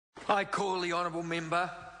I call the honourable member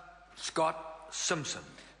Scott Simpson.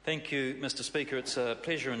 Thank you, Mr Speaker. It's a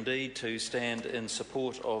pleasure indeed to stand in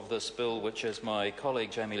support of this bill, which, as my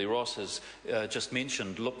colleague Jamie Lee Ross has just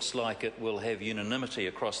mentioned, looks like it will have unanimity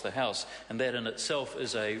across the House, and that in itself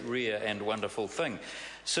is a rare and wonderful thing.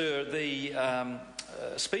 Sir, the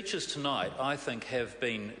speeches tonight, I think, have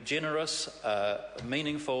been generous,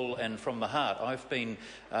 meaningful and from the heart. I've been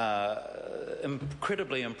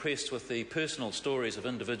incredibly impressed with the personal stories of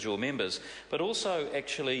individual members, but also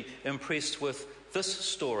actually impressed with this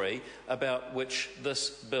story about which this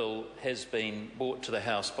bill has been brought to the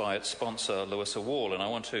House by its sponsor, Louisa Wall. And I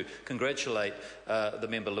want to congratulate the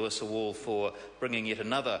member Louisa Wall for bringing yet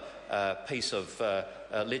another piece of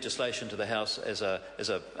legislation to the House. As a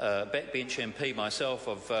backbench MP myself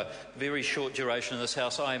of very short duration in this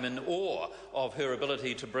House, I am in awe of her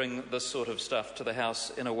ability to bring this sort of stuff to the House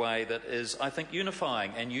in a way that is, I think,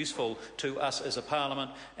 unifying and useful to us as a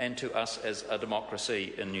Parliament and to us as a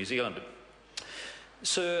democracy in New Zealand.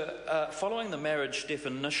 Sir, following the Marriage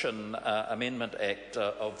Definition Amendment Act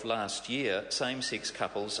of last year, same-sex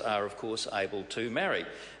couples are of course able to marry,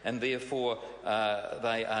 and therefore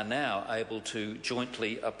they are now able to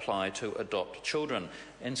jointly apply to adopt children.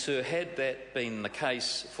 And Sir, had that been the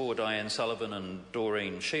case for Diane Sullivan and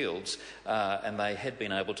Doreen Shields, and they had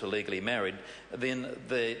been able to legally marry, then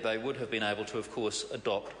they would have been able to, of course,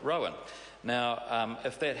 adopt Rowan. Now,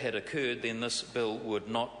 if that had occurred, then this bill would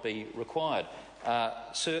not be required.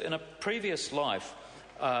 Sir, in a previous life,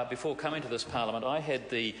 before coming to this Parliament, I had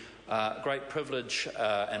the great privilege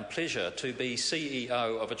and pleasure to be CEO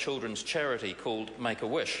of a children's charity called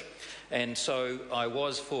Make-A-Wish. And so I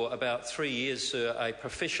was for about 3 years, sir, a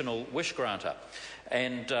professional wish granter.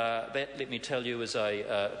 And that, let me tell you, is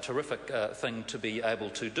a terrific thing to be able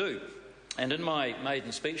to do. And in my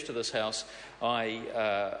maiden speech to this House,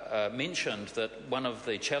 I mentioned that one of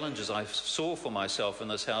the challenges I saw for myself in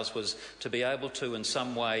this House was to be able to, in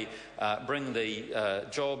some way, bring the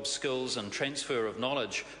job, skills and transfer of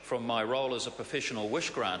knowledge from my role as a professional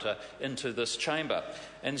wish granter into this chamber.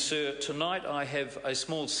 And, sir, tonight I have a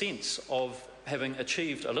small sense of having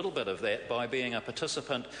achieved a little bit of that by being a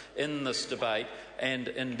participant in this debate and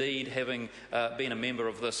indeed having been a member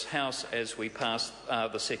of this House as we passed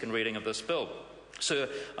the second reading of this bill. Sir,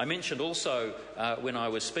 I mentioned also when I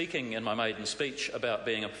was speaking in my maiden speech about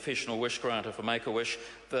being a professional wish granter for Make-A-Wish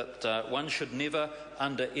that one should never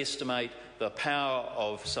underestimate the power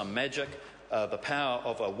of some magic, the power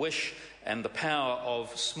of a wish, and the power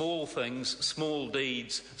of small things, small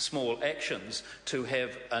deeds, small actions to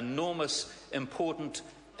have enormous, important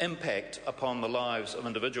impact upon the lives of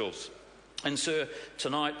individuals. And, sir,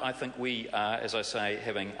 tonight I think we are, as I say,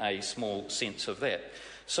 having a small sense of that.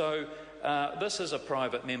 So, this is a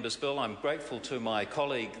private member's bill. I'm grateful to my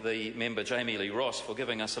colleague, the member Jamie Lee Ross, for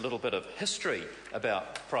giving us a little bit of history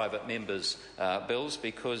about private members' bills,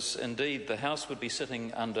 because indeed the House would be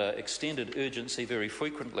sitting under extended urgency very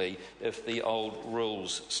frequently if the old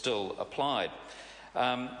rules still applied.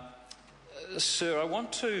 Sir, I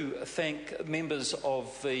want to thank members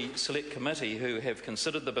of the Select Committee who have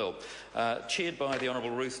considered the bill. Chaired by the Honourable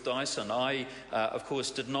Ruth Dyson, I, of course,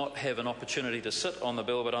 did not have an opportunity to sit on the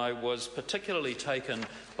bill, but I was particularly taken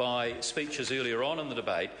by speeches earlier on in the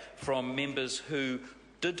debate from members who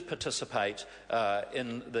did participate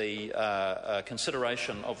in the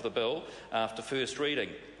consideration of the bill after first reading.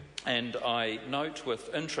 And I note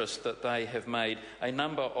with interest that they have made a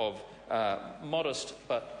number of modest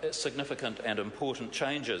but significant and important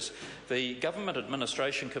changes. The Government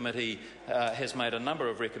Administration Committee has made a number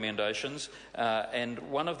of recommendations, and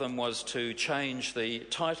one of them was to change the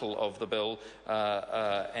title of the bill,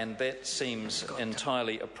 and that seems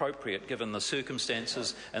entirely appropriate given the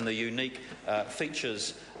circumstances and the unique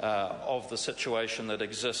features of the situation that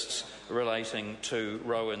exists relating to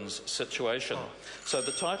Rowan's situation. So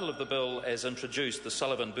the title of the bill, as introduced, the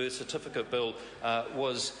Sullivan Birth Certificate Bill,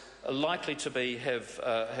 was likely to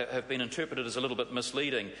have been interpreted as a little bit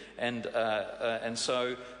misleading, and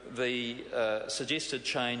so the suggested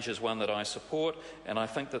change is one that I support, and I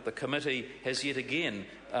think that the committee has yet again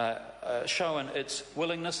shown its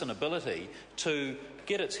willingness and ability to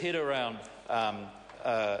get its head around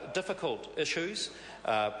difficult issues.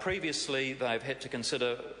 Previously, they've had to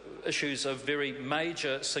consider issues of very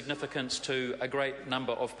major significance to a great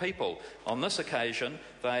number of people. On this occasion,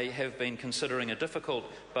 they have been considering a difficult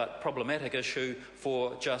but problematic issue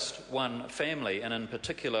for just one family, and in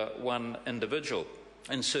particular one individual.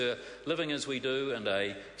 And, sir, living as we do in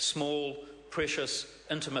a small, precious,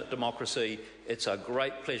 intimate democracy, it's a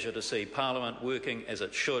great pleasure to see Parliament working as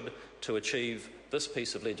it should to achieve this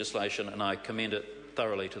piece of legislation, and I commend it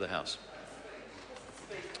thoroughly to the House.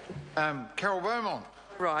 Carol Beaumont.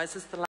 Rise as the